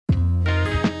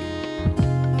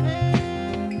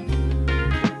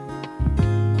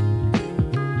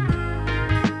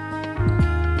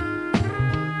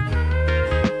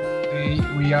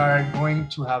are going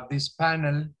to have this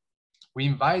panel. We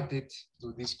invited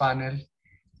to this panel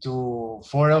to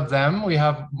 4 of them. We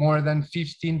have more than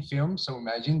 15 films, so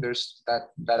imagine there's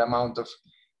that amount of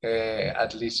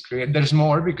at least there's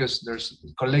more because there's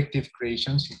collective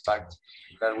creations, in fact,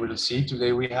 that we'll see.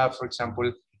 Today we have, for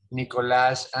example,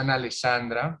 Nikolay and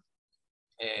Alessandra.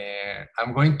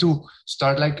 I'm going to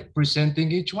start like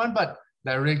presenting each one, but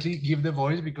directly give the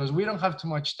voice because we don't have too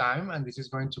much time, and this is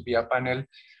going to be a panel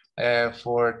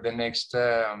for the next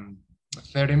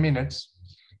 30 minutes.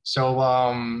 So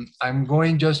I'm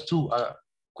going just to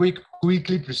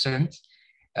quickly present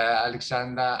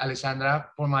Alessandra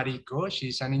Pomarico.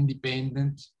 She's an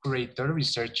independent curator,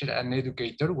 researcher, and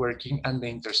educator working at the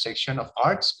intersection of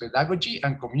arts, pedagogy,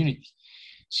 and community.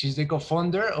 She's the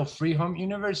co-founder of Free Home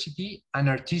University, an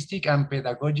artistic and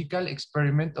pedagogical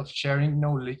experiment of sharing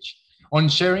knowledge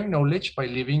by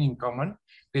living in common,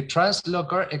 the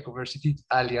translocal Ecoversities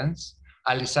Alliance.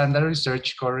 Alessandra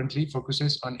research currently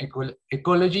focuses on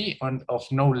ecology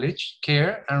of knowledge,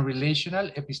 care, and relational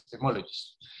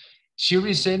epistemologies. She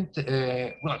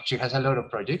has a lot of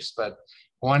projects, but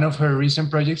one of her recent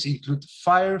projects include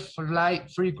Firefly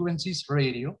Frequencies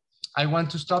radio. I want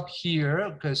to stop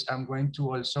here because I'm going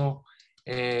to also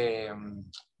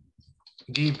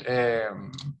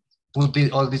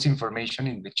put all this information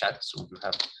in the chat, so you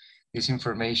have this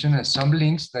information and some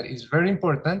links that is very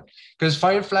important because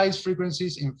Firefly's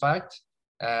Frequencies, in fact,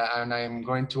 and I'm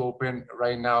going to open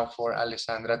right now for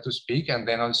Alessandra to speak, and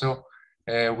then also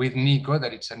with Nico,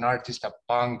 that it's an artist, a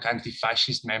punk,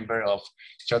 anti-fascist member of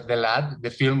Shot the Lad, the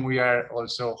film we are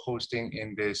also hosting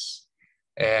in this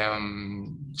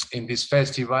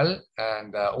festival.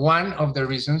 And one of the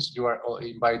reasons you are all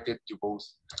invited to both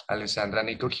Alessandra and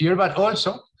Nico here, but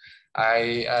also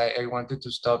I wanted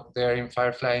to stop there in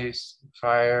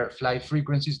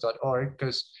fireflyfrequencies.org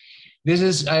because this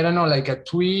is, I don't know, like a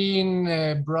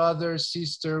twin brother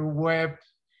sister web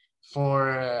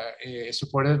for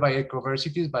supported by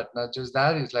Ecoversities, but not just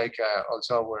that, it's like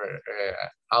also our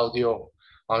audio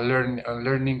on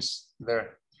learnings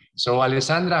there. So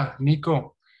Alessandra,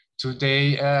 Nico,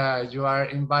 today you are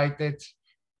invited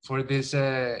for this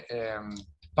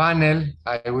panel.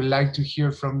 I would like to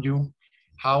hear from you.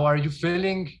 How are you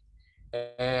feeling?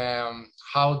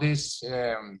 How this,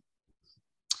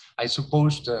 I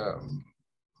suppose,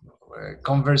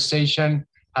 conversation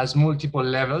has multiple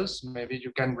levels. Maybe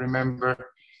you can remember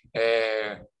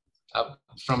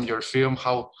from your film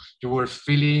how you were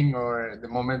feeling or the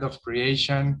moment of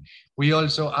creation. We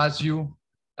also asked you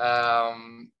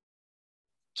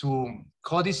to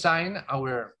co-design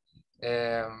our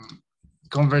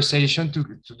conversation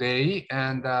today,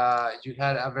 and you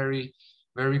had a very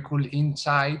cool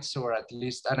insights, or at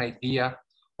least an idea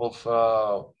of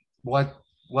what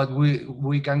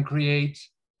we can create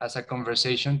as a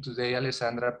conversation today.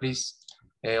 Alessandra, please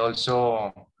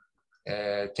also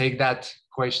take that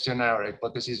question or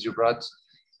hypothesis you brought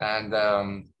and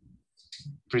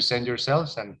present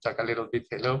yourselves and talk a little bit.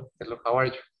 Hello, how are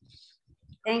you?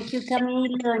 Thank you,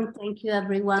 Camilo, and thank you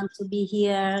everyone to be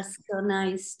here. So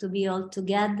nice to be all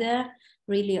together.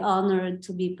 Really honored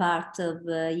to be part of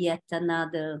yet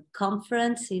another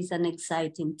conference. It's an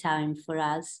exciting time for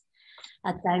us,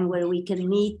 a time where we can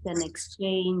meet and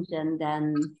exchange, and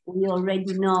then we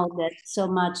already know that so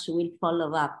much will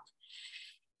follow up.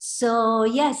 So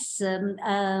yes,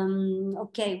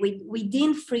 okay,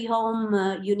 within Free Home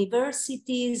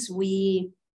Universities,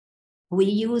 we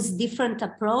use different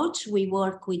approach. We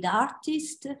work with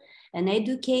artists and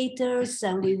educators,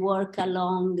 and we work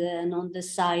along and on the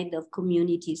side of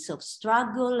communities of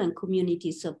struggle and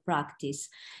communities of practice.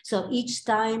 So each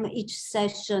time, each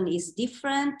session is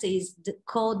different, is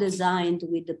co-designed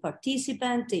with the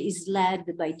participant, is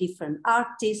led by different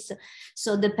artists.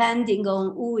 So depending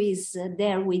on who is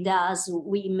there with us,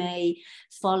 we may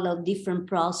follow different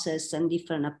process and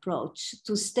different approach.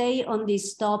 To stay on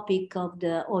this topic of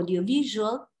the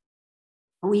audiovisual,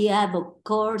 we have, of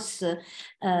course,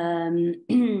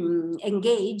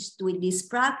 engaged with these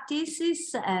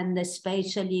practices, and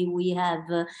especially we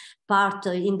have part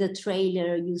in the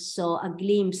trailer, you saw a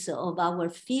glimpse of our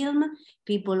film,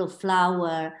 People of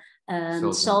Flower,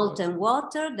 Salt and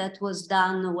Water, that was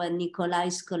done when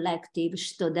Nikolay's collective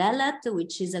Stodelat,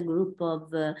 which is a group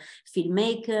of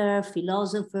filmmakers,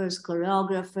 philosophers,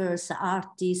 choreographers,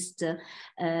 artists,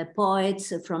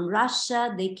 poets from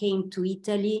Russia, they came to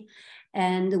Italy.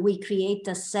 And we create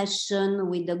a session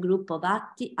with a group of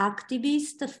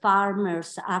activists,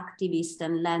 farmers, activists,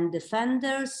 and land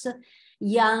defenders,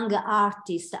 young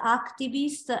artists,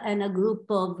 activists, and a group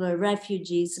of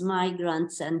refugees,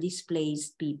 migrants, and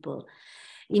displaced people.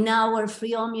 In our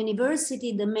Free Home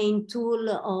University, the main tool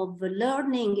of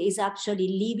learning is actually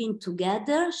living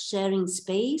together, sharing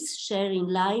space, sharing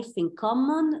life in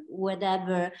common,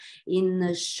 whatever in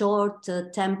a short,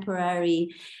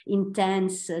 temporary,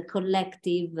 intense,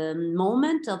 collective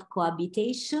moment of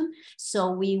cohabitation.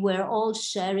 So we were all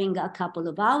sharing a couple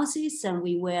of houses, and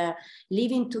we were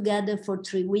living together for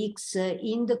 3 weeks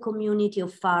in the community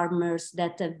of farmers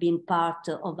that have been part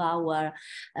of our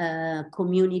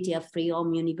community of Free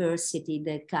Home University,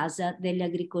 the Casa delle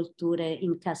Agricolture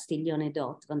in Castiglione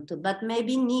d'Otranto. But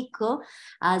maybe Nico,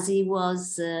 as he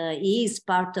is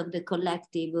part of the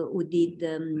collective who did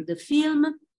the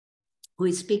film,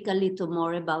 we speak a little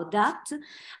more about that.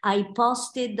 I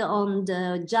posted on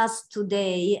just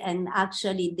today, and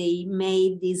actually they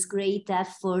made this great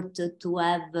effort to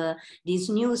have this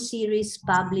new series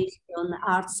published on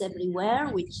Arts Everywhere,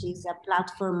 which is a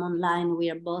platform online.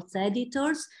 We are both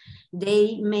editors.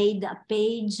 They made a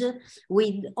page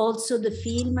with also the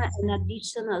film and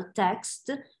additional text,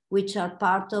 which are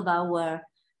part of our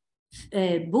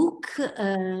book,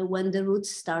 When the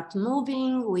Roots Start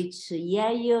Moving, which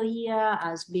Yayo here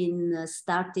has been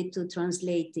started to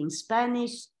translate in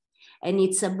Spanish. And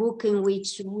it's a book in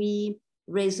which we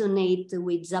resonate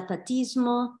with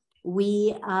Zapatismo.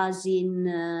 We, as in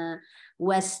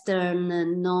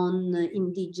Western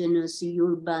non-indigenous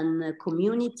urban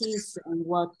communities, and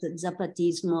what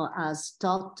Zapatismo has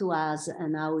taught to us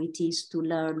and how it is to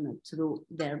learn through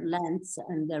their lens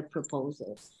and their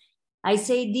proposals. I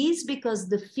say this because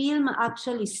the film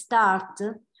actually starts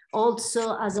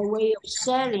also as a way of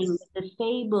sharing the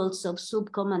fables of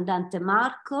Subcomandante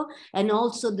Marco, and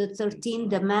also the 13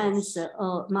 demands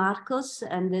of Marcos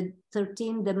and the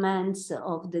 13 demands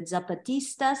of the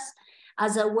Zapatistas,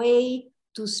 as a way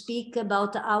to speak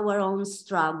about our own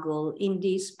struggle in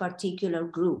this particular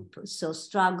group. So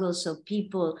struggles of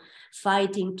people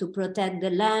fighting to protect the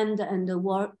land and to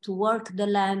work the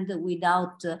land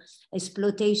without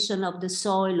exploitation of the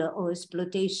soil or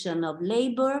exploitation of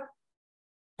labor.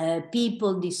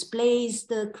 People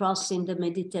displaced, crossing the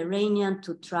Mediterranean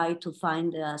to try to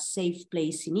find a safe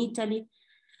place in Italy.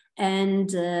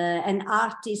 And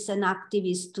artists and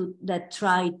activists that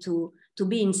try to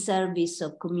be in service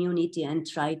of community and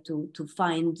try to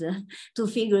find, to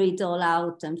figure it all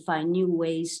out and find new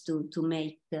ways to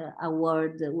make a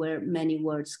world where many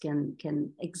words can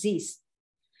exist.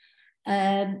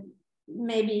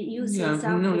 Maybe you say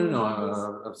something.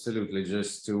 No, absolutely.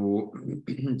 Just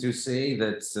to say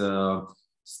that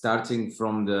starting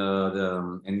from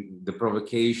the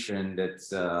provocation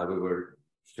that we were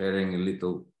sharing a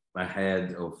little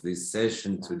ahead of this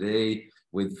session today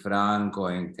with Franco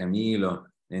and Camilo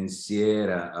and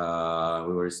Sierra,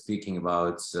 we were speaking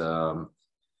about a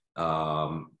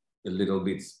little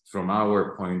bit from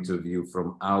our point of view,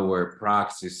 from our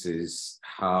practices,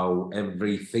 how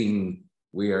everything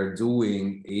we are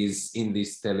doing is in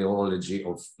this teleology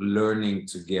of learning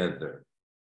together.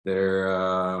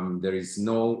 There is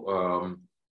no,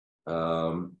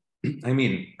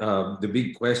 the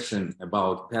big question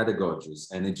about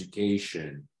pedagogies and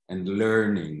education and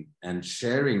learning and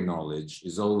sharing knowledge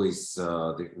is always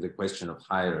the question of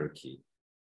hierarchy,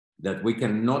 that we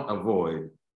cannot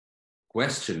avoid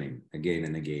questioning again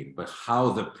and again, but how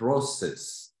the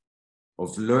process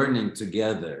of learning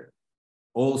together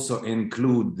also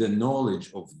include the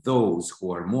knowledge of those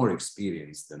who are more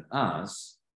experienced than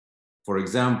us. For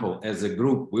example, as a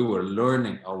group, we were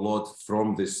learning a lot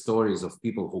from the stories of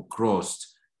people who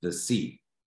crossed the sea,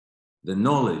 the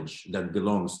knowledge that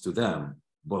belongs to them,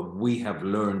 but we have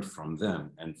learned from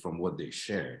them and from what they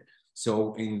shared.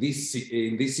 So in this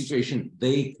situation,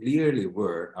 they clearly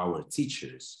were our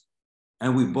teachers,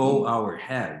 and we bow our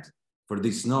head for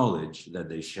this knowledge that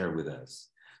they share with us.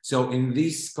 So in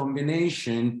this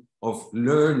combination of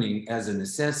learning as a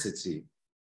necessity,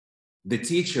 the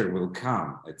teacher will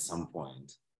come at some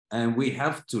point, and we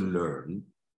have to learn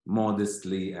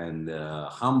modestly and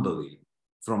humbly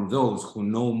from those who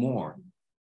know more.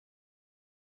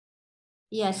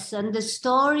 Yes, and the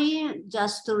story,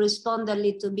 just to respond a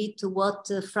little bit to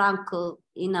what Franco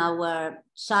in our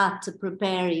chat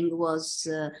preparing was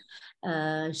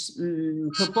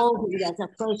proposing as a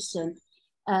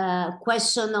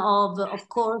question of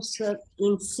course,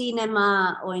 in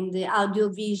cinema or in the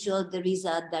audiovisual, there is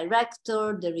a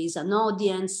director, there is an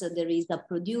audience, there is a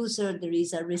producer, there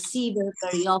is a receiver.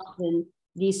 Very often,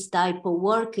 this type of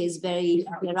work is very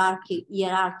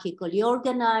hierarchically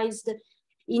organized.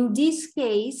 In this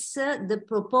case, the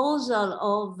proposal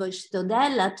of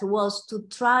Stodelat was to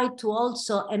try to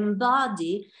also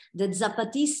embody the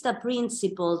Zapatista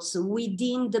principles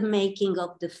within the making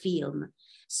of the film.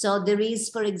 So there is,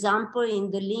 for example, in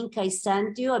the link I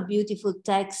sent you, a beautiful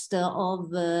text of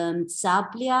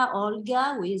Saplia,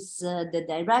 Olga, who is the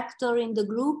director in the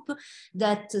group,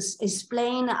 that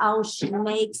explain how she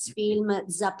makes film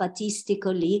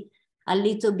zapatistically, a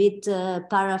little bit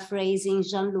paraphrasing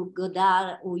Jean-Luc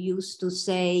Godard, who used to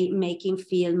say making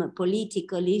film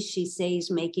politically. She says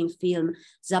making film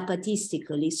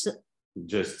zapatistically. So,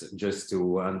 just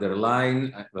to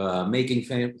underline, making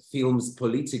films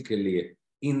politically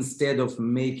instead of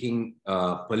making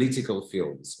political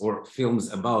films or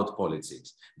films about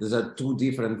politics. Those are two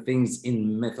different things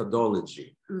in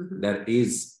methodology that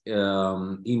is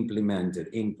implemented,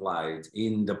 implied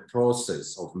in the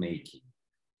process of making.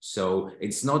 So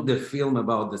it's not the film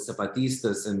about the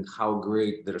Zapatistas and how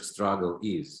great their struggle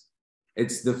is.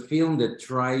 It's the film that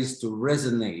tries to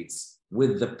resonate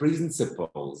with the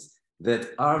principles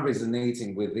that are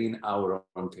resonating within our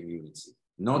own community.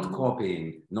 Not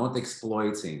copying, not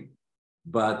exploiting,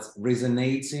 but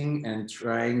resonating and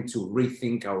trying to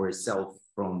rethink ourselves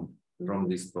from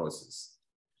this process.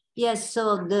 Yes,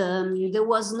 so there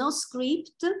was no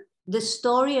script. The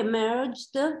story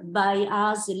emerged by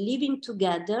us living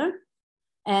together.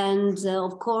 And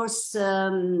of course,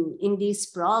 in this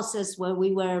process where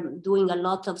we were doing a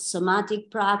lot of somatic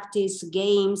practice,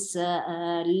 games,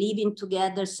 living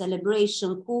together,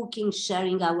 celebration, cooking,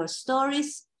 sharing our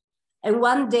stories. And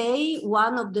one day,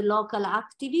 one of the local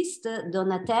activists,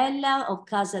 Donatella of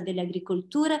Casa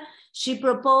dell'Agricoltura, she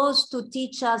proposed to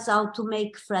teach us how to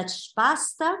make fresh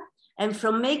pasta. And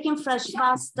from making fresh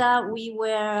pasta, we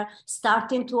were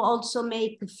starting to also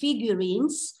make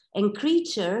figurines and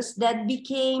creatures that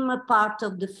became a part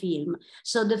of the film.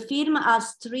 So the film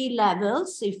has 3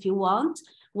 levels, if you want.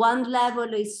 One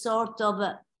level is sort of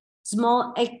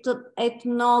small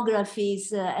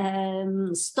ethnographies,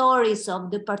 stories of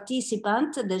the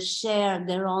participants that share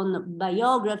their own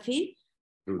biography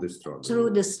through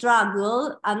the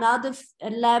struggle. Another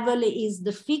level is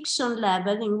the fiction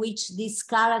level, in which these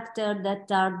characters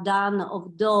that are done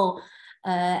of dough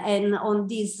and on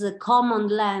this common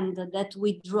land that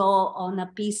we draw on a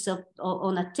piece of,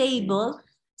 on a table.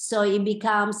 So it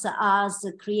becomes us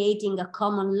creating a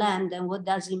common land, and what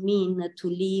does it mean to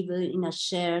live in a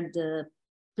shared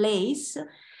place.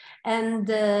 And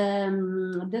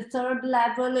the third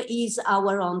level is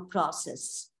our own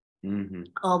process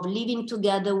of living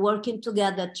together, working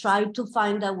together, try to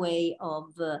find a way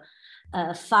of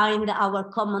find our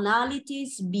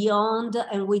commonalities beyond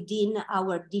and within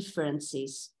our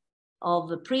differences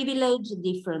of privilege,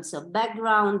 difference of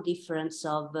background, difference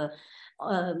of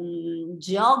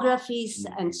geographies,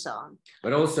 and so on.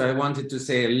 But also I wanted to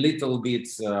say a little bit,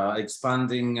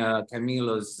 expanding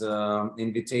Camilo's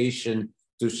invitation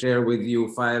to share with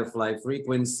you Firefly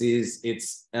Frequencies.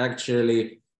 It's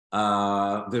actually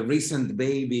the recent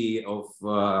baby of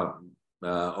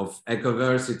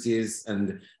Ecoversities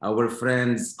and our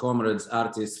friends, comrades,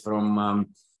 artists from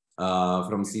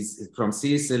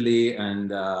Sicily,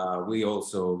 and we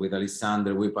also with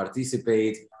Alessandra we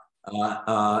participate.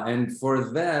 And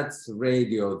for that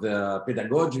radio, the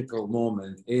pedagogical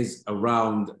moment is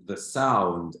around the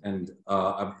sound and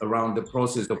around the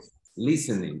process of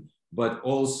listening, but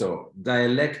also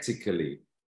dialectically,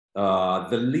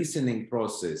 the listening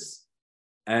process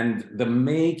and the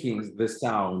making the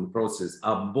sound process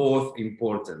are both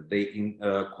important. They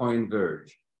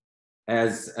converge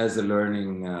as a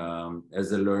learning,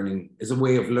 as a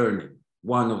way of learning,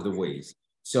 one of the ways.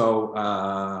 So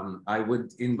I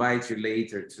would invite you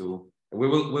later to, we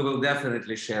will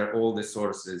definitely share all the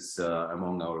sources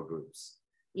among our groups.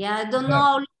 Yeah, I don't know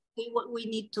how we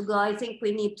need to go. I think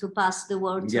we need to pass the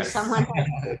word to someone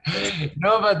else.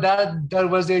 No, but that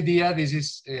was the idea. This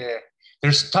is,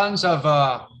 there's tons of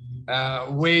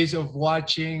ways of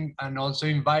watching and also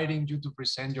inviting you to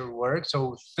present your work.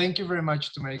 So thank you very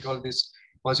much to make all this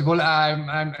possible.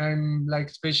 I'm like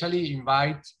especially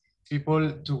invite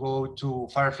people to go to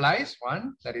Fireflies,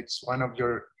 that it's one of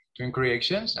your twin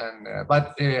creations, and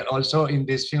but also in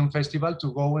this film festival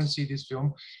to go and see this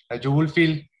film that you will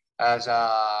feel as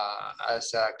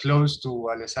close to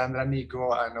Alessandra,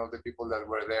 Nico, and all the people that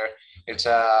were there. It's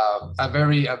a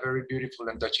very beautiful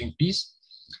and touching piece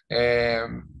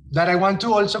that I want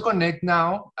to also connect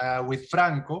now with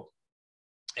Franco.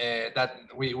 That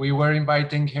we were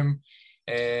inviting him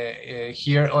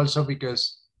here also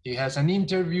because he has an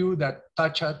interview that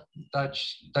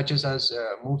touches us,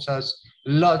 moves us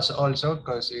lots also,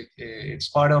 because it's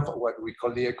part of what we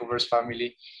call the Ecoverse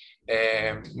family,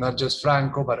 not just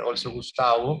Franco, but also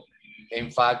Gustavo.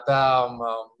 In fact,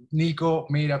 Nico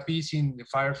made a piece in the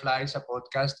Fireflies, a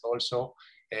podcast also,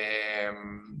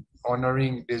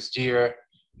 honoring this year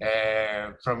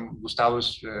from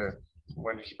Gustavo's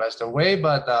when he passed away.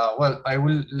 But well, I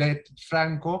will let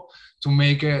Franco to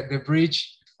make the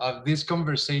bridge of this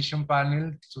conversation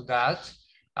panel to that.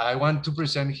 I want to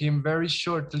present him very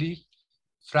shortly.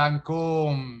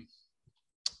 Franco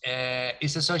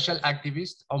is a social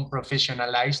activist,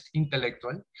 unprofessionalized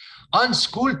intellectual,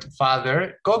 unschooled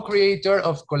father, co-creator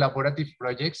of collaborative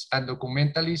projects, and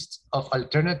documentalist of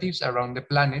alternatives around the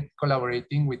planet,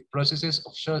 collaborating with processes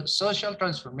of social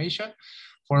transformation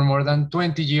for more than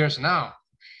 20 years now.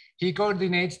 He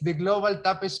coordinates the Global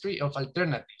Tapestry of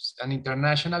Alternatives, an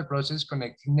international process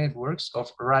connecting networks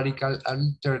of radical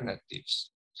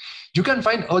alternatives. You can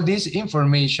find all this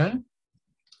information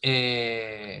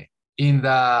in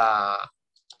the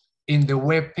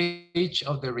web page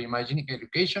of the Reimagining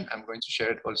Education. I'm going to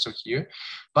share it also here,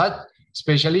 but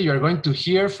especially you're going to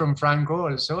hear from Franco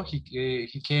also.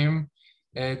 He came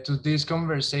to this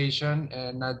conversation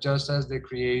not just as the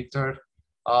creator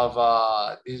of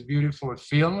this beautiful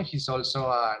film. He's also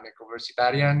an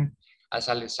ecoversitarian, as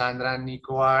Alessandra and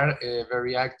Nikolay,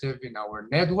 very active in our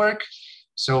network.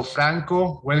 So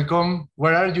Franco, welcome.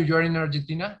 Where are you? You're in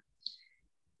Argentina?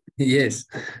 Yes.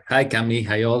 Hi, Cami.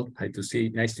 Hi, all.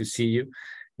 Nice to see you.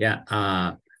 Yeah.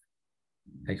 I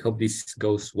hope this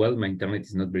goes well. My internet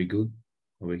is not very good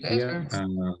over here.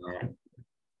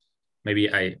 Maybe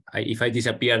if I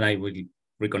disappear, I will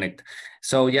reconnect.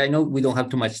 So yeah, I know we don't have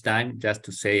too much time. Just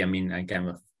to say, I mean, I kind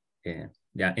of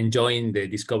enjoying the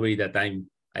discovery that I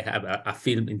have a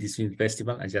film in this film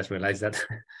festival. I just realized that,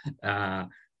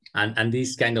 and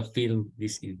this kind of film,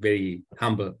 this is very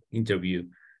humble interview.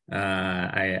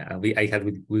 I had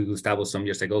with Gustavo some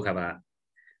years ago, have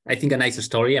I think a nice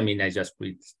story. I mean, I just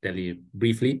will tell you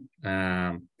briefly.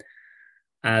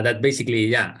 That basically,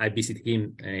 yeah, I visited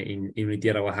him in Mi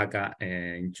Tierra, Oaxaca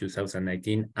in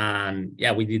 2019. And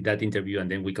yeah, we did that interview and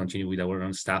then we continued with our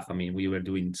own stuff. I mean, we were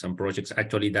doing some projects.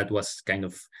 Actually, that was kind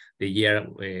of the year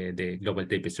the Global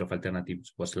Tapestry of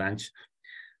Alternatives was launched.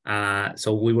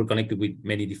 So we were connected with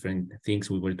many different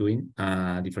things we were doing,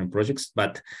 different projects,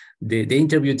 but the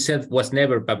interview itself was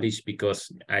never published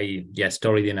because I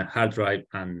stored it in a hard drive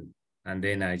and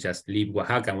then I just leave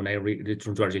Oaxaca. When I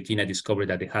returned to Argentina, I discovered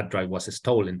that the hard drive was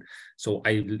stolen. So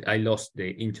I lost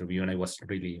the interview and I was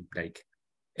really like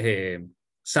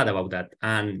sad about that.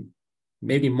 And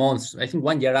maybe months, I think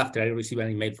 1 year after, I received an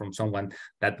email from someone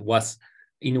that was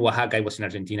in Oaxaca, I was in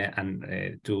Argentina,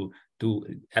 and to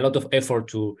a lot of effort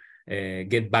to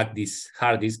get back this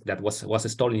hard disk that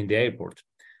was stolen in the airport.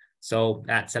 So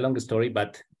that's a long story,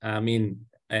 but I mean,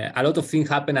 a lot of things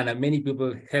happen and many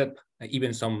people help,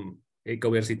 even some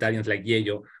ecoversitarians like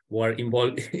Yello were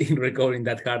involved in recovering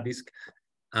that hard disk.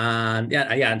 And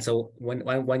and so when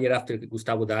 1 year after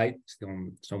Gustavo died,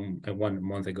 some 1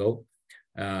 month ago,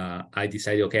 I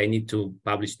decided, okay, I need to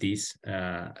publish this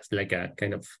like a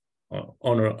kind of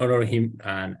honor him,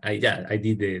 and I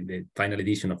did the final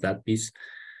edition of that piece,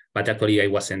 but actually I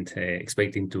wasn't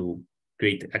expecting to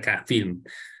create a film,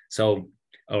 so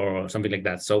or something like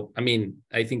that. So I mean,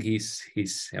 I think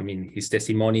his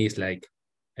testimony is like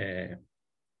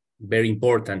very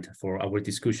important for our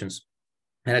discussions.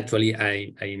 And actually,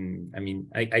 I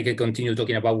can continue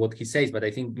talking about what he says, but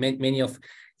I think many of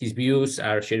his views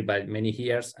are shared by many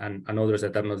here and others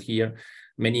that are not here.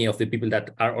 Many of the people that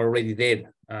are already dead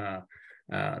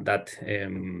that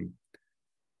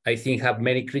I think have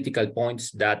many critical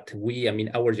points that we,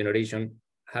 our generation,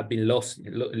 have been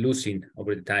losing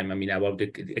over the time. I mean, about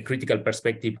a critical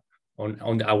perspective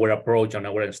on our approach, on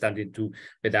our understanding to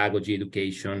pedagogy,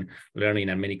 education, learning,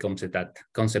 and many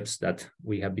concepts that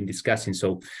we have been discussing.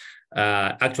 So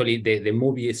actually, the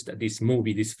movie is this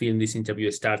film, this interview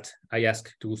starts. I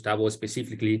asked to Gustavo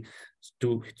specifically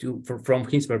from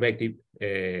his perspective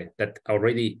that I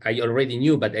already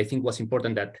knew, but I think was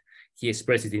important that he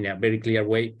expressed it in a very clear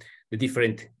way, the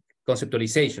different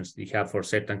conceptualizations they have for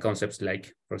certain concepts,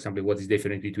 like, for example, what is the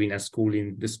difference between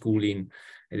the schooling,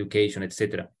 education,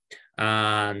 etc.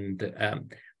 And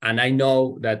I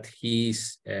know that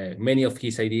many of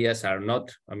his ideas are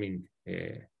not,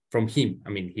 from him. I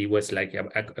mean, he was like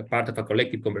a part of a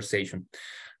collective conversation.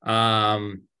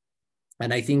 And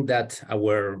I think that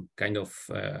our kind of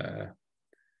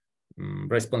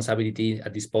responsibility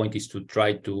at this point is to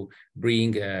try to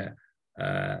bring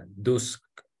those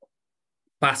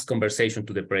past conversation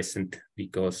to the present,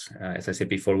 because as I said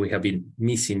before, we have been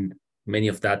missing many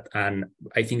of that, and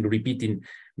I think repeating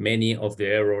many of the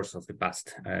errors of the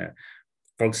past.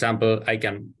 for example, I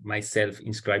can myself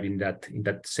inscribe in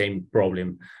that same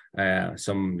problem.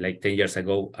 Some like 10 years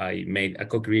ago, I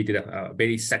co-created a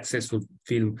very successful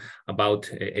film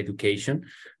about education.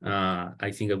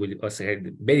 I think it was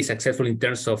very successful in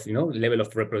terms of, you know, level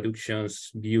of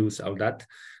reproductions, views, all that.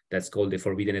 That's called The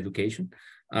Forbidden Education.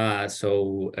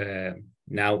 So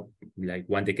now, like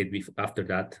 1 decade after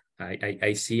that,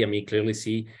 I see, I mean, clearly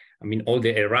see, I mean, all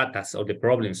the erratas, all the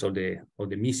problems, all the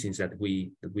missings that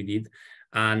we did,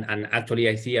 and actually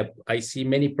I see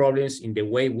many problems in the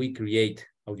way we create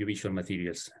audiovisual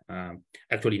materials.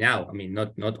 Actually now, I mean,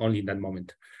 not only in that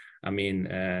moment. I mean,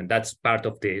 that's part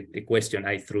of the question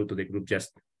I threw to the group,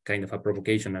 just kind of a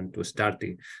provocation and to start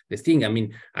the thing. I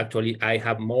mean, actually, I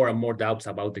have more and more doubts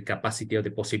about the capacity or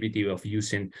the possibility of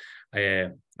using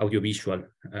audiovisual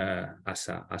as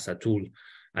a tool.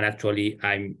 And actually,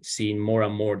 I'm seeing more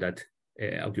and more that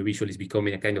audiovisual is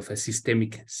becoming a kind of a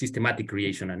systematic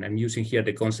creation. And I'm using here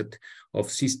the concept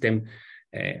of system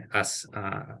as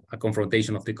a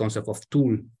confrontation of the concept of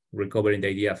tool, recovering the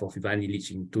idea of Ivan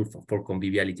Illich tool for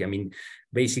conviviality. I mean,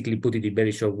 basically put it in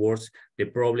very short words, the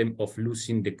problem of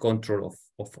losing the control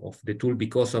of the tool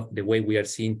because of the way we are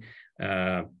seeing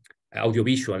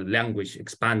audiovisual language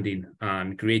expanding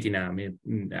and creating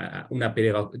una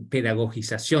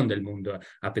pedagogización del mundo,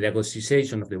 a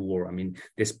pedagogization of the world. I mean,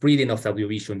 the spreading of the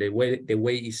audiovisual, the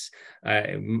way is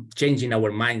changing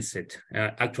our mindset,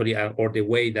 actually, or the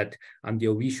way that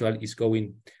audiovisual is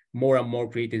going more and more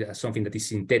created as something that is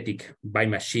synthetic by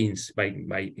machines, by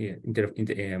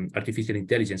artificial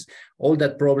intelligence. All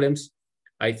that problems,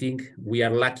 I think we are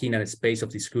lacking a space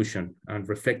of discussion and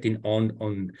reflecting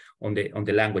on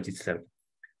the language itself.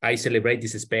 I celebrate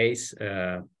this space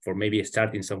for maybe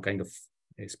starting some kind of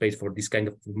space for this kind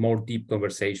of more deep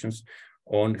conversations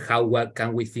on what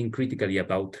can we think critically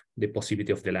about the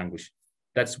possibility of the language.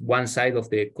 That's one side of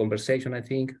the conversation, I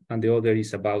think, and the other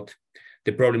is about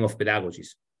the problem of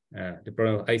pedagogies. The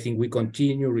problem, I think we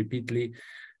continue repeatedly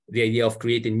the idea of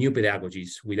creating new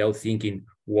pedagogies without thinking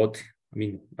what, I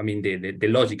mean the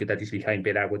logic that is behind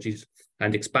pedagogies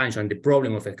and expansion, the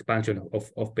problem of expansion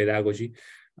of pedagogy,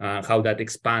 how that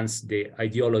expands the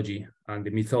ideology and the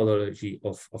methodology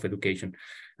of education.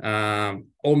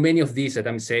 Or many of these that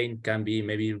I'm saying can be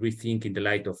maybe rethink in the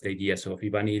light of the ideas of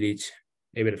Ivan Illich,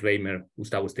 Herbert Reimer,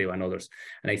 Gustavo Esteva, and others.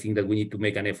 And I think that we need to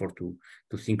make an effort to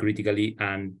think critically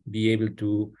and be able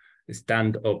to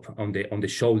stand up on the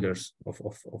shoulders of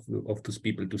those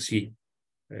people to see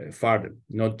farther,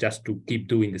 not just to keep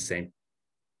doing the same.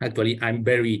 Actually, I'm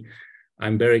very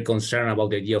concerned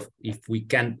about the idea of if we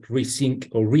can rethink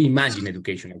or reimagine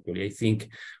education. Actually, I think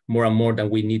more and more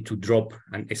that we need to drop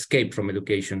and escape from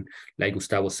education, like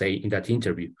Gustavo said in that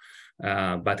interview.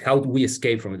 But how do we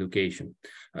escape from education?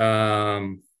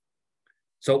 So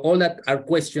all that are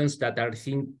questions that I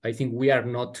think we are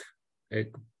not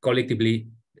collectively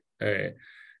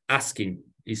asking.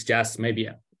 It's just maybe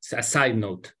a side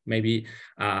note, maybe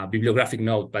a bibliographic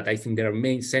note, but I think they are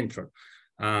main central.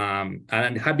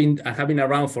 And have been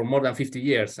around for more than 50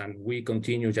 years, and we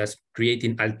continue just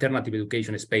creating alternative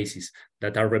education spaces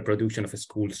that are reproduction of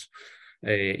schools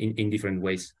in different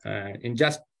ways. And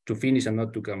just to finish and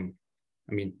not to come,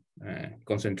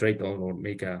 concentrate or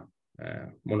make a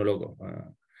monologue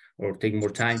or take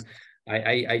more time,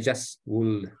 I just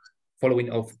will, following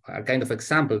of a kind of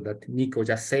example that Nico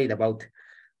just said about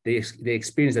the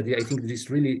experience that I think is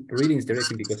really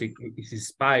interesting because it is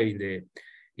inspired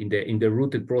in the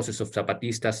rooted process of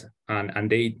Zapatistas, and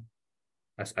they,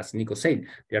 as Nico said,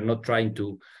 they are not trying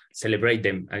to celebrate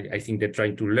them. I think they're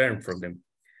trying to learn from them.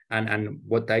 And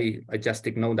what I just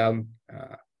take note down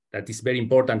that is very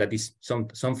important, that is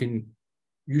something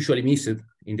usually missed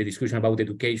in the discussion about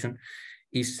education,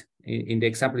 is in the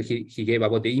example he gave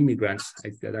about the immigrants.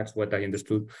 That's what I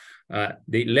understood.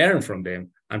 They learn from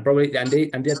them, and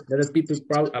there are people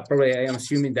probably I am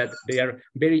assuming that they are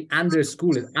very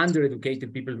under-schooled,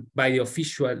 under-educated people by the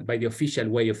official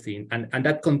way of thinking, and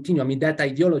that continue. That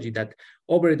ideology that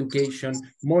over-education,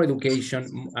 more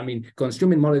education,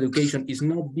 consuming more education is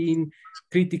not being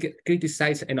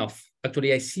criticized enough.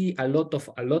 Actually, I see a lot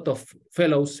of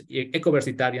fellows,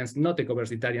 ecoversitarians, not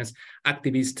ecoversitarians,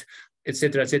 activists,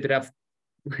 etc.,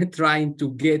 trying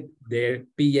to get their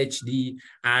PhD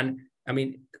and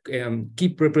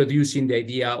keep reproducing the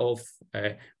idea of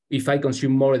if I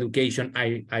consume more education,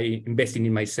 I investing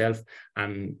in myself,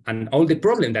 and all the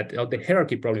problem all the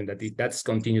hierarchy problem that's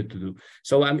continued to do.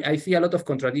 So I see a lot of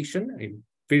contradiction,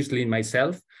 firstly in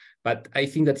myself, but I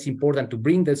think that's important to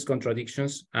bring those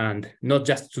contradictions and not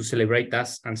just to celebrate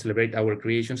us and celebrate our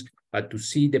creations, but to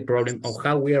see the problem of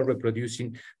how we are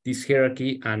reproducing this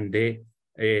hierarchy and the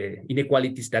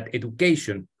inequalities that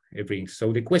education brings.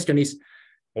 So the question is,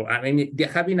 or I mean, they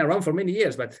have been around for many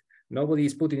years, but nobody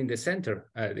is putting in the center.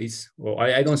 I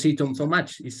don't see it so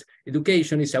much.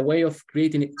 Education is a way of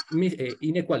creating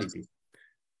inequality.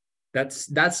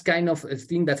 That's kind of a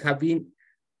thing that have been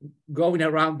going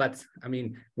around, but I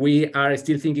mean, we are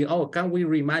still thinking, oh, can we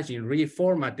reimagine,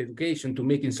 reformat education to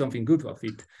making something good of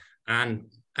it? And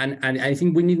I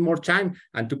think we need more time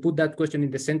and to put that question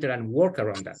in the center and work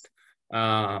around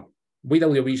that with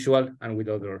audiovisual and with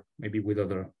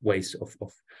other ways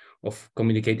of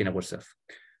communicating ourselves.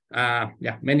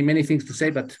 Yeah, many things to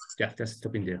say, but yeah, just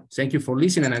stopping there. Thank you for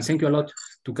listening, and thank you a lot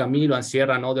to Camilo and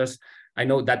Sierra and others. I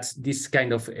know that this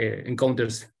kind of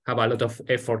encounters have a lot of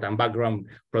effort and background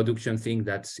production things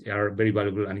that are very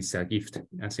valuable, and it's a gift.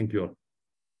 And thank you all.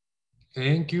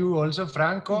 Thank you also,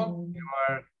 Franco. You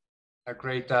are a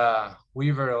great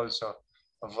weaver also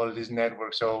of all this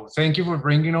network. So thank you for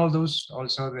bringing all those,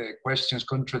 also the questions,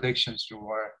 contradictions you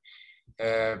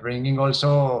are bringing,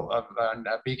 also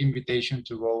a big invitation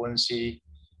to go and see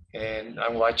and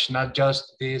watch not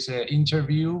just this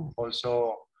interview,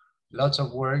 also lots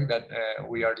of work that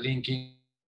we are linking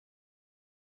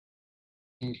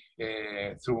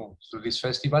through this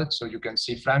festival. So you can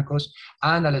see Franco's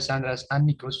and Alessandra's and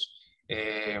Nico's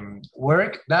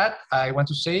work that I want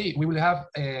to say we will have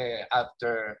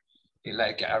after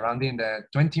like around in the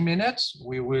 20 minutes,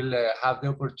 we will have the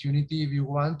opportunity, if you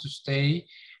want, to stay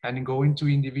and go into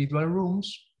individual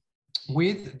rooms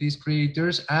with these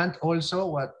creators, and also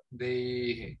what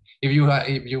they, if you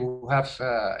have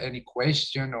any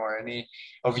question or any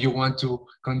of you want to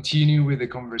continue with the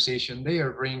conversation they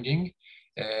are bringing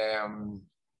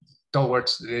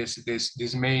towards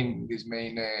this main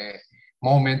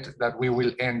moment that we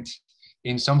will end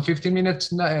in some 15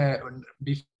 minutes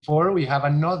before. We have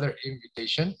another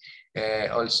invitation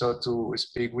also to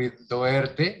speak with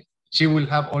Doerte. She will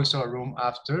have also a room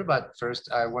after, but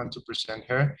first I want to present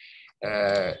her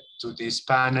to this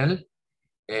panel.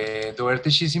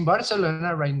 Doerte, she's in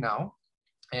Barcelona right now,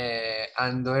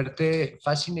 and Doerte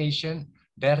fascination,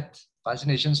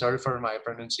 sorry for my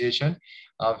pronunciation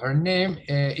of her name,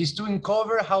 is to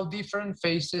uncover how different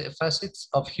facets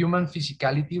of human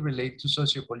physicality relate to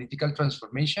socio-political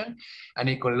transformation and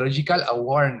ecological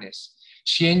awareness.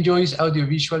 She enjoys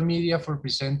audiovisual media for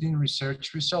presenting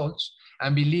research results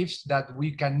and believes that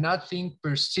we cannot think,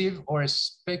 perceive, or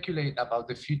speculate about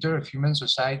the future of human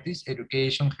societies,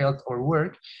 education, health, or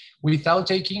work without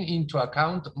taking into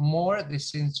account more the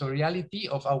sensoriality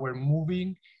of our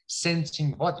moving,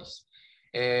 sensing bodies.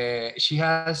 She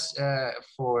has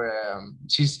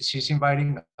she's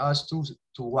inviting us to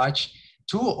watch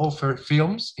 2 of her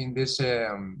films in this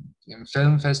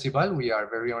film festival. We are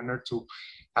very honored to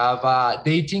have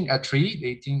Dating a Tree.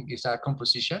 Dating is a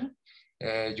composition.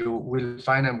 You will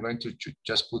find, I'm going to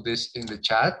just put this in the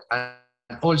chat, and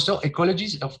also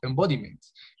Ecologies of Embodiment,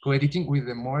 co-editing with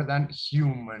the More Than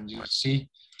Human. You see,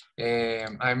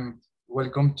 I'm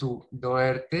welcome to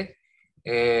Doerte.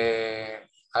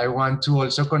 I want to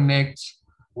also connect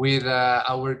with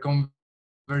our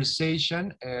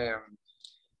conversation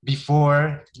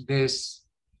before this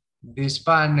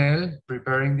panel,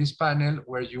 preparing this panel,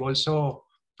 where you also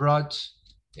brought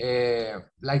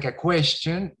like a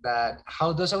question that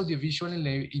how does audiovisual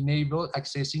enable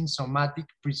accessing somatic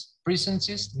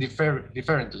presences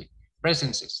differently?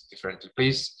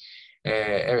 Please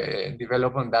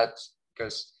develop on that,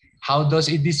 because how does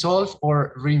it dissolve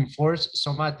or reinforce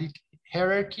somatic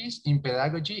hierarchies in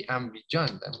pedagogy and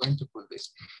beyond? I'm going to put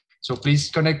this. So please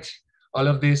connect all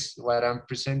of this, what I'm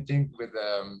presenting,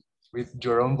 with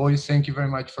your own voice. Thank you very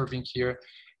much for being here,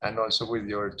 and also with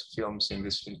your films in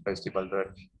this film festival.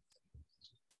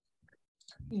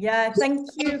 Yeah, thank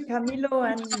you, Camilo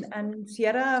and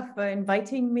Sierra, for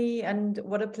inviting me, and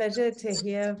what a pleasure to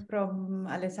hear from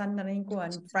Alessandra, Nico,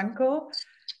 and Franco.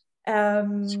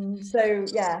 So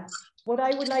yeah, what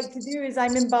I would like to do is,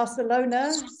 I'm in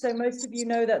Barcelona, so most of you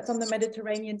know that's on the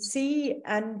Mediterranean Sea,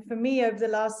 and for me over the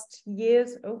last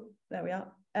years, oh, there we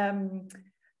are,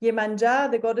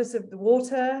 Yemanja, the goddess of the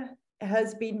water,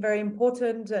 has been very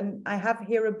important, and I have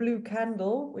here a blue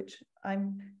candle, which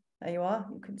there you are,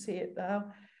 you can see it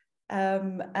now.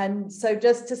 And so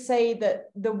just to say that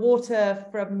the water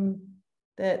from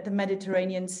the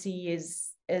Mediterranean Sea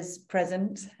is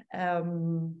present.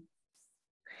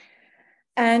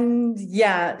 And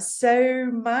yeah, so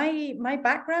my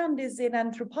background is in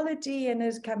anthropology, and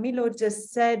as Camilo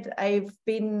just said, I've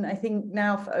been, I think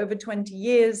now for over 20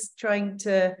 years, trying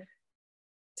to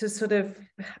sort of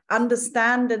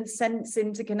understand and sense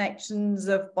interconnections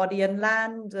of body and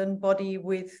land, and body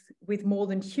with more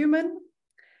than human.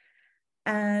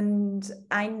 And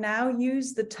I now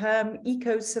use the term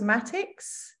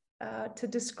ecosomatics to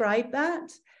describe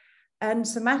that. And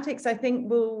somatics, I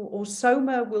think, or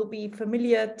soma will be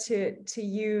familiar to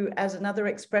you as another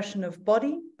expression of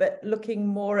body, but looking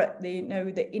more at the,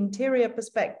 the interior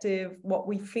perspective, what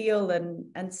we feel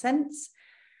and sense.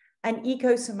 And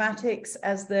ecosomatics,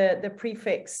 as the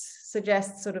prefix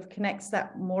suggests, sort of connects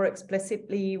that more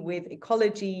explicitly with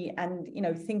ecology and,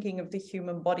 thinking of the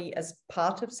human body as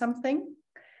part of something.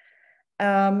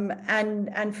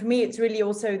 And for me, it's really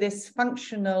also this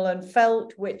functional and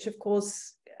felt, which of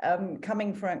course,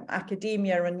 coming from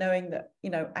academia and knowing that,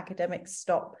 academics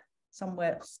stop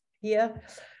somewhere here,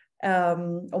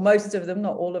 or most of them,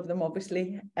 not all of them,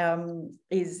 obviously,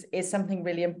 is something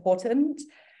really important.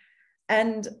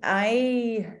 And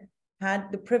I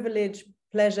had the privilege,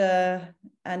 pleasure,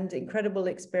 and incredible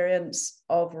experience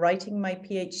of writing my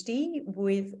PhD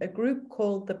with a group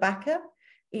called the Baka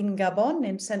in Gabon,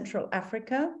 in Central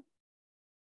Africa.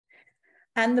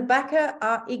 And the Baka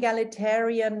are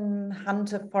egalitarian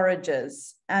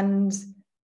hunter-foragers. And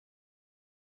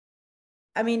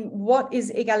I mean, what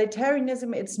is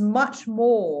egalitarianism? It's much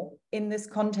more in this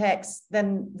context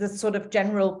than the sort of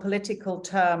general political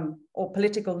term or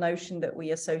political notion that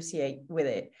we associate with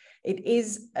it. It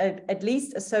is at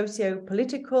least a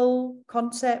socio-political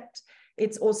concept.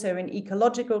 It's also an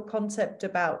ecological concept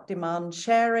about demand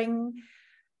sharing.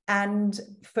 And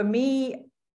for me,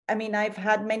 I mean, I've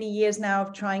had many years now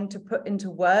of trying to put into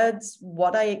words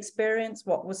what I experienced,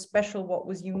 what was special, what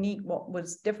was unique, what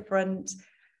was different.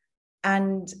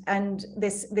 And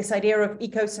this idea of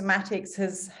ecosomatics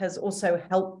has also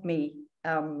helped me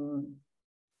in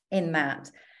that.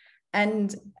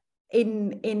 And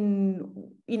in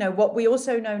what we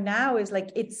also know now is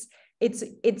like it's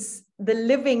the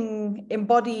living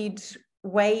embodied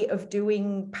way of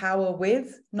doing power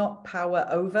with, not power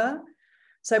over.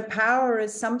 So power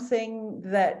is something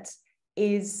that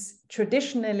is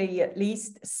traditionally, at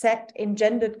least, set in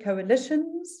gendered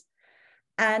coalitions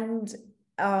and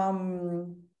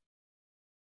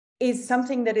is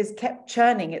something that is kept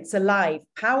churning. It's alive.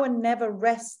 Power never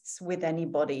rests with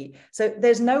anybody. So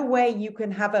there's no way you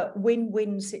can have a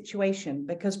win-win situation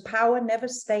because power never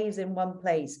stays in one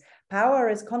place. Power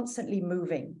is constantly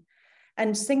moving.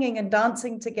 And singing and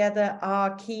dancing together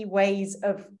are key ways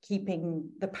of keeping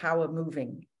the power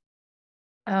moving.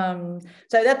 So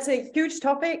that's a huge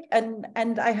topic.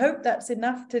 And I hope that's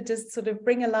enough to just sort of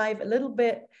bring alive a little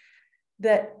bit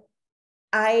that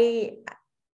I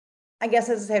guess,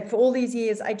 as I said, for all these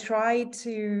years, I tried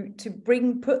to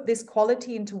put this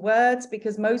quality into words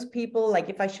because most people, like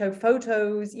if I show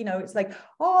photos, it's like,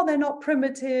 oh, they're not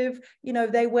primitive,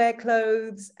 they wear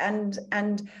clothes and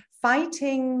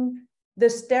fighting the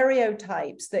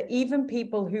stereotypes that even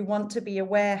people who want to be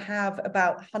aware have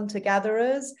about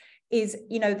hunter-gatherers is,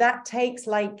 that takes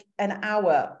like an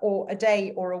hour or a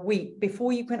day or a week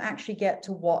before you can actually get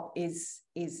to what is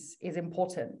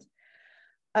important.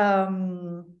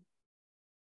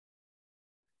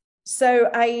 So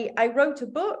I wrote a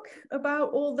book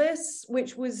about all this,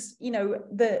 which was,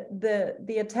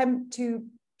 the attempt to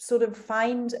sort of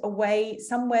find a way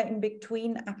somewhere in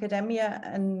between academia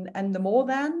and the more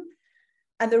than.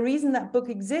 And the reason that book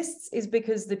exists is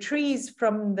because the trees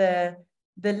from the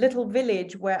little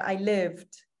village where I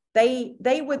lived,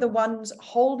 they were the ones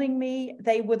holding me.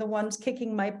 They were the ones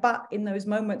kicking my butt in those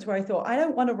moments where I thought, I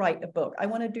don't want to write a book. I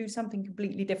want to do something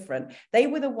completely different. They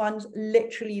were the ones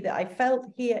literally that I felt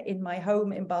here in my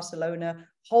home in Barcelona,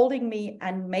 holding me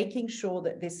and making sure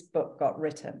that this book got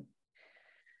written.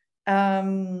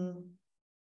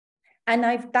 And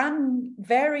I've done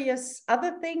various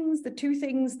other things. The two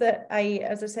things that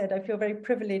as I said, I feel very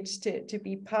privileged to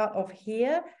be part of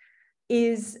here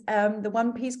is the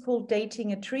one piece called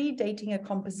Dating a Tree, Dating a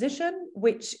Composition,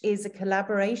 which is a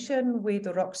collaboration with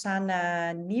Roxana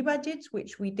and M.E.D.U.S E,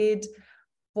 which we did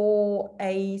for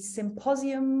a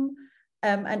symposium,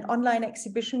 an online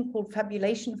exhibition called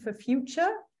Fabulation for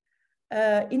Future,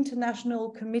 International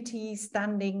Committee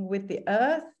Standing with the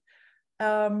Earth.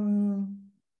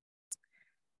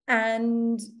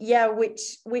 And yeah,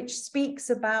 which speaks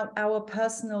about our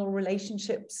personal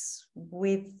relationships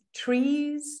with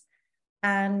trees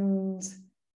and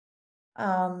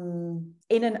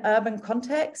in an urban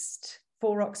context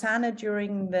for Roxana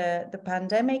during the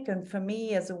pandemic, and for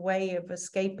me as a way of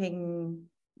escaping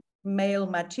male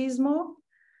machismo.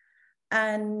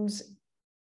 And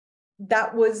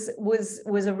that was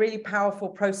a really powerful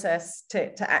process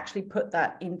to actually put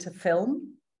that into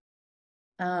film.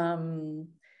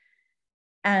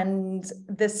 And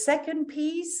the second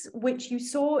piece, which you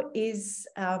saw, is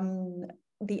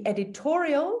the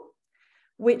editorial,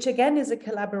 which again is a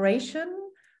collaboration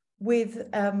with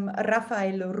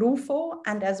Rafael Rufo,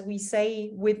 and as we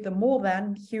say, with the more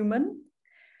than human.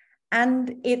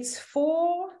 And it's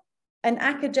for an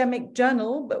academic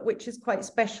journal, but which is quite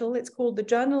special. It's called the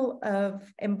Journal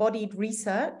of Embodied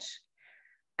Research.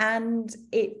 And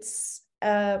it's,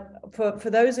 for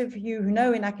those of you who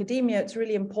know in academia, it's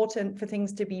really important for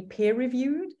things to be peer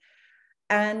reviewed.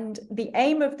 And the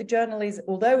aim of the journal is,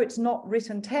 although it's not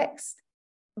written text,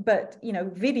 but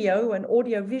video and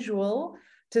audio visual,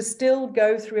 to still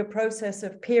go through a process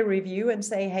of peer review and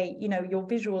say, hey, your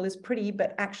visual is pretty,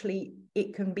 but actually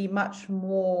it can be much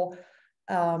more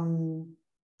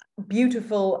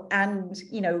beautiful and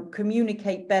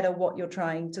communicate better what you're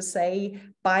trying to say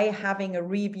by having a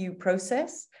review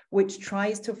process which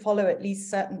tries to follow at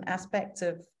least certain aspects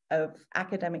of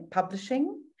academic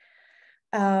publishing.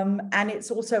 And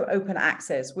it's also open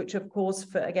access, which of course,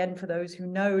 for those who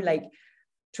know, like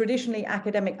traditionally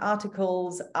academic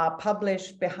articles are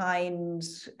published behind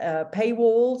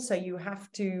paywalls, so you have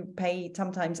to pay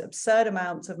sometimes absurd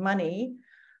amounts of money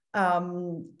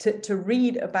to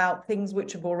read about things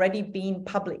which have already been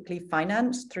publicly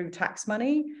financed through tax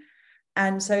money.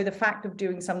 And so the fact of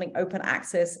doing something open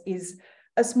access is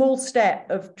a small step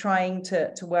of trying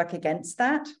to work against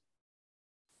that.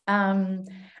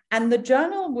 And the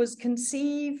journal was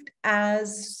conceived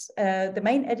as, the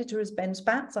main editor is Ben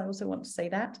Spatz, I also want to say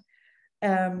that.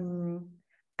 Ben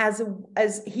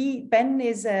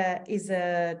is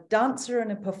a dancer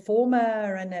and a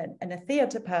performer and a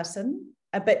theatre person,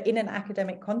 but in an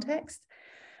academic context.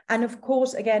 And of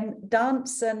course, again,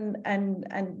 dance and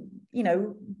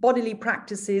bodily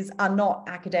practices are not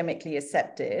academically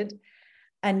accepted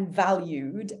and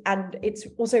valued, and it's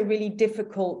also really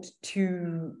difficult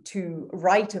to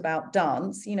write about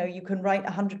dance. You can write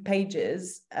 100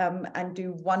 pages and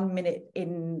do 1 minute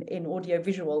in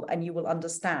audiovisual and you will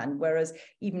understand, whereas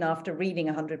even after reading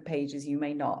 100 pages you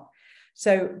may not.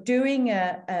 So doing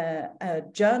a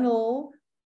journal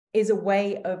is a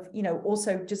way of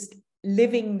also just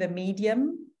living the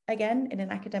medium again in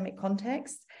an academic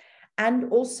context,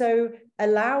 and also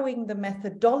allowing the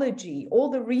methodology, all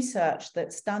the research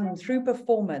that's done through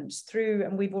performance, through,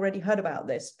 and we've already heard about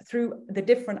this, through the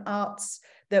different arts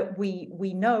that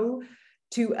we know,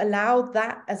 to allow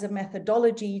that as a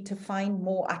methodology to find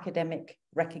more academic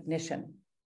recognition.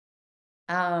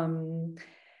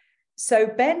 So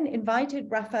Ben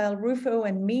invited Rafael Rufo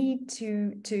and me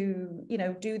to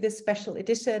do this special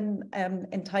edition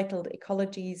entitled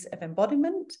Ecologies of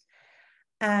Embodiment.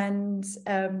 And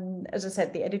as I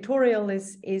said, the editorial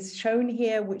is shown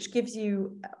here, which gives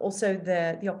you also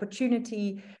the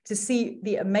opportunity to see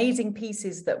the amazing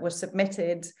pieces that were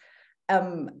submitted.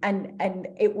 And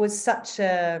it was such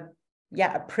a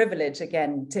privilege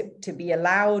again to be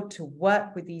allowed to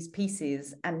work with these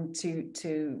pieces and to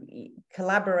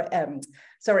collaborate,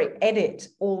 edit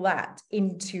all that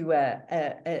into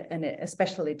a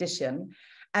special edition.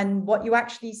 And what you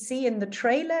actually see in the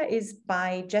trailer is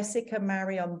by Jessica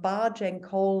Marion Barr, Jen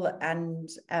Cole, and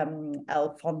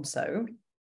Alfonso.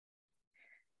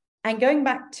 And going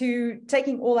back to,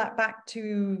 taking all that back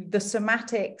to the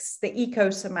somatics, the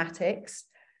ecosomatics,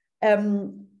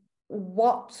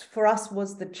 what for us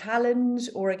was the challenge,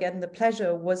 or again, the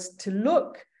pleasure, was to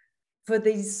look for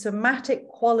these somatic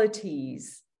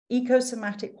qualities,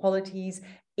 ecosomatic qualities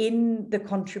in the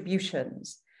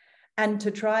contributions, and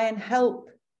to try and help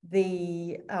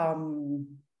the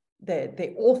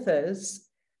authors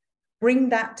bring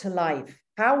that to life,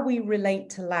 how we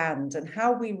relate to land and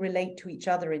how we relate to each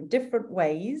other in different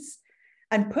ways,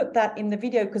 and put that in the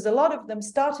video, because a lot of them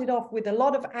started off with a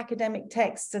lot of academic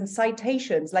texts and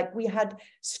citations. Like we had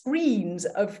screens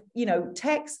of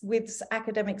text with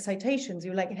academic citations.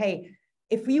 You're like, hey,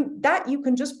 if you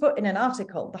can just put in an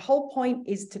article. The whole point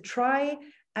is to try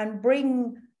and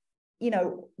bring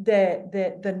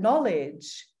the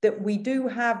knowledge that we do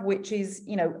have, which is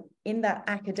in that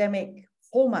academic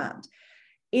format,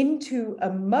 into a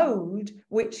mode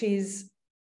which is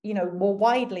more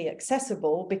widely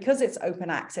accessible, because it's open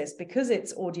access, because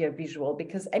it's audiovisual,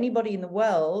 because anybody in the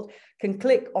world can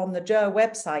click on the GER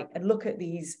website and look at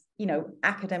these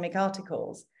academic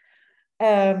articles.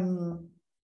 So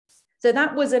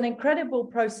that was an incredible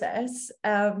process,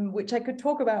 which I could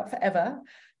talk about forever,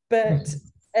 but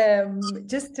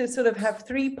just to sort of have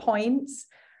 3 points.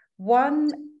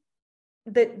 One,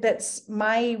 that's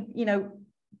my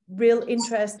real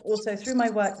interest also through my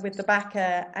work with the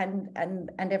BACA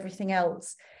and everything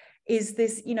else, is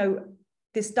this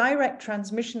this direct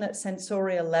transmission at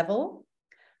sensorial level.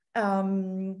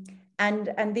 And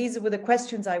these were the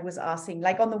questions I was asking.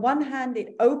 Like on the one hand,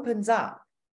 it opens up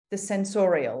the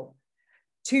sensorial,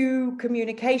 to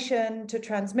communication, to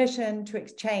transmission, to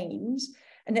exchange.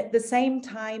 And at the same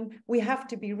time, we have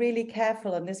to be really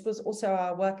careful, and this was also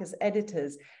our work as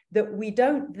editors, that we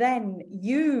don't then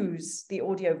use the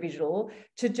audiovisual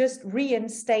to just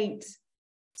reinstate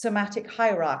somatic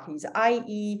hierarchies,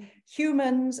 i.e.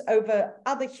 humans over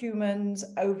other humans,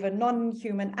 over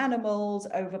non-human animals,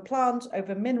 over plants,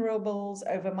 over minerals,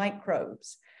 over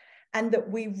microbes. And that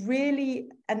we really,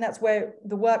 and that's where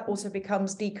the work also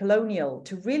becomes decolonial,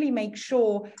 to really make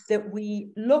sure that we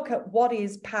look at what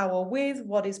is power with,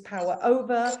 what is power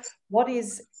over, what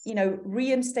is, you know,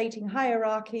 reinstating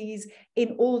hierarchies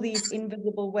in all these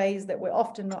invisible ways that we're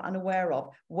often not unaware of.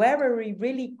 Where are we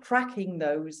really cracking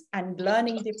those and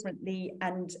learning differently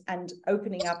and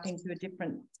opening up into a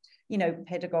different, you know,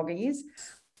 pedagogies?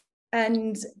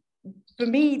 And for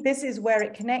me, this is where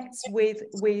it connects with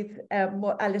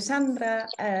what Alessandra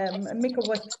and Mika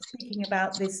was speaking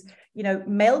about, this, you know,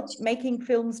 making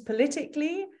films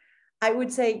politically. I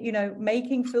would say, you know,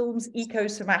 making films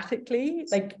ecosomatically,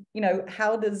 like, you know,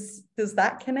 how does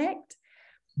that connect?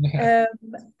 Yeah.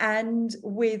 And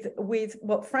with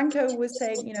what Franco was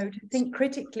saying, you know, to think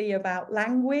critically about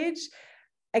language.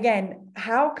 Again,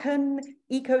 how can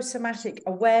ecosomatic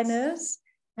awareness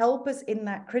help us in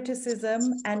that criticism?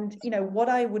 And, you know, what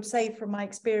I would say from my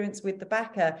experience with the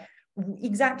BACA,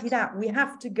 exactly that. We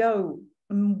have to go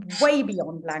way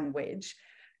beyond language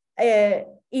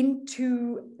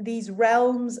into these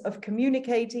realms of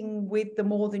communicating with the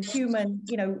more than human,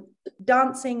 you know,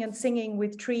 dancing and singing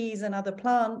with trees and other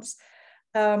plants,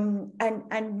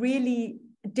 and really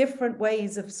different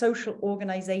ways of social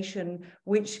organization,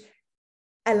 which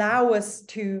allow us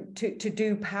to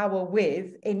do power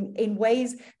with in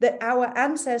ways that our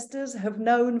ancestors have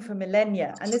known for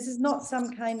millennia. And this is not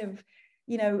some kind of,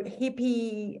 you know,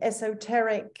 hippie,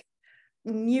 esoteric,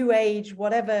 new age,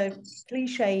 whatever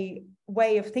cliche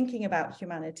way of thinking about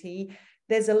humanity.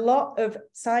 There's a lot of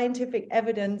scientific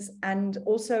evidence and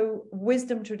also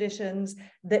wisdom traditions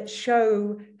that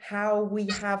show how we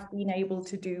have been able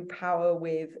to do power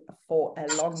with for a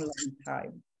long, long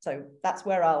time. So that's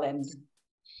where I'll end.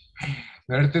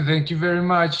 Doerte, thank you very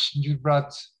much. You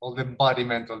brought all the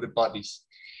embodiment of the bodies.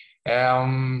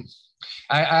 I'm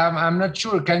not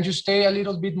sure. Can you stay a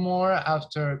little bit more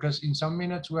after? Because in some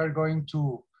minutes we are going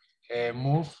to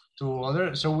move to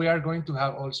other. So we are going to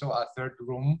have also a third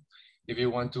room if you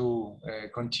want to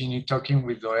continue talking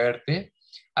with Doerte.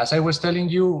 As I was telling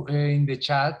you in the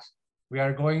chat, we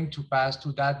are going to pass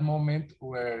to that moment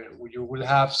where you will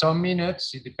have some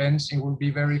minutes. It depends. It will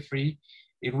be very free.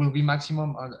 It will be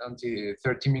maximum until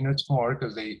 30 minutes more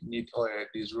because they need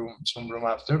this room, some room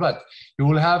after. But you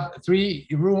will have 3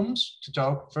 rooms to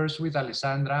talk, first with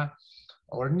Alessandra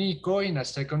or Nico, in a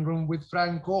second room with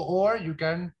Franco, or you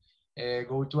can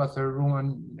go to a third room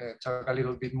and talk a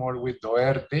little bit more with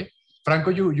Doerte.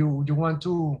 Franco, you want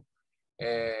to,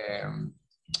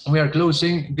 we are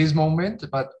closing this moment,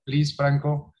 but please,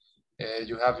 Franco,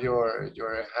 you have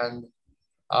your hand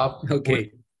up.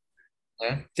 Okay.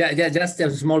 Yeah, just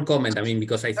a small comment. I mean,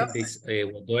 because I think this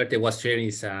what Doerte was sharing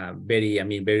is a very,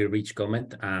 very rich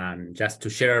comment. And just to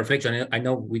share a reflection, I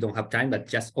know we don't have time, but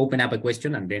just open up a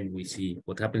question and then we see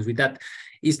what happens with that.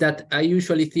 Is that I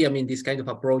usually see, this kind of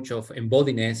approach of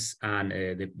embodiedness and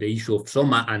the issue of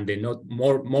soma and the not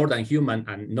more than human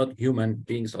and not human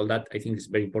beings, all that, I think is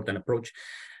a very important approach.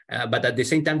 But at the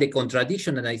same time, the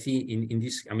contradiction that I see in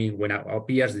this, when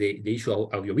appears the issue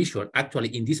of audiovisual, actually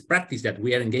in this practice that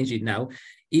we are engaged in now,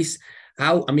 is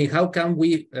how can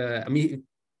we,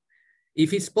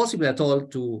 if it's possible at all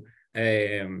to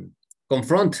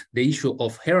confront the issue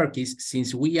of hierarchies,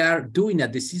 since we are doing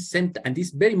at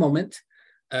this very moment,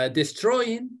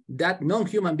 destroying that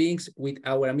non-human beings with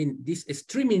our, this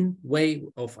streaming way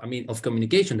of, of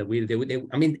communication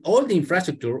that all the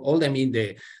infrastructure, all the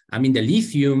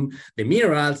lithium, the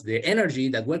minerals, the energy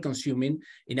that we're consuming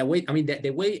in a way,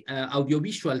 the way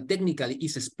audiovisual technically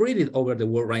is spread over the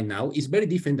world right now is very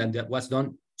different than that was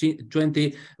done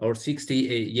 20 or 60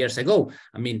 years ago.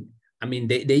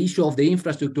 The issue of the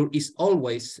infrastructure is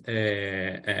always,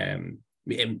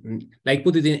 like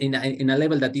put it in a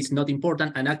level that is not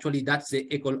important, and actually that's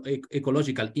the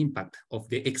ecological impact of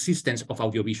the existence of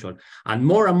audiovisual. And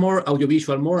more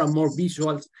audiovisual, more and more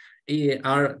visuals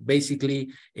are basically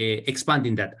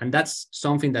expanding that, and that's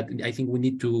something that I think we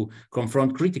need to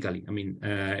confront critically.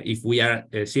 If we are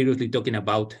seriously talking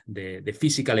about the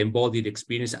physical embodied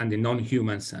experience and the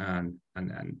non-humans and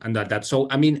that. So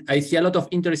I see a lot of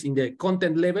interest in the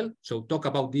content level. So talk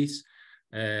about this.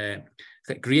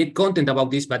 Create content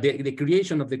about this, but the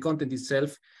creation of the content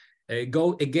itself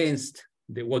go against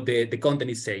what the content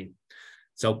is saying.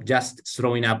 So just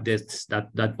throwing up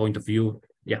that point of view,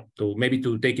 yeah, to maybe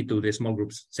to take it to the small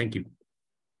groups. Thank you.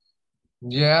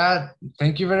 Yeah,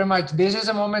 thank you very much. This is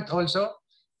a moment also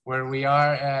where we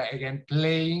are again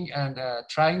playing and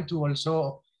trying to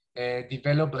also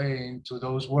develop into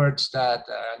those words that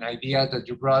an idea that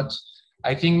you brought.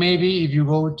 I think maybe if you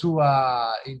go to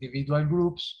individual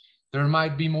groups, there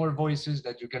might be more voices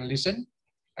that you can listen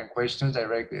and questions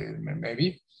directly,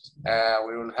 maybe.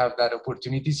 We will have that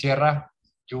opportunity. Sierra,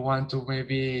 you want to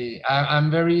maybe, I'm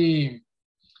very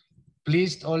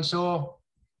pleased also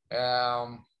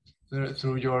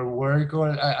through your work. Or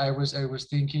I was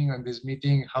thinking on this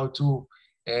meeting how to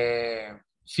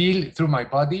feel through my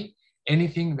body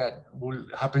anything that will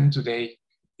happen today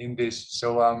in this.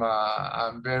 So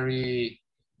I'm very,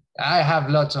 I have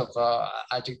lots of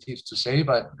adjectives to say,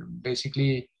 but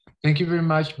basically, thank you very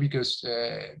much, because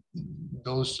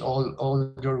those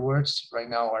all your words right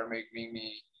now are making me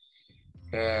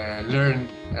learn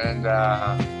and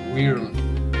whirl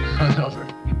all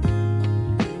over.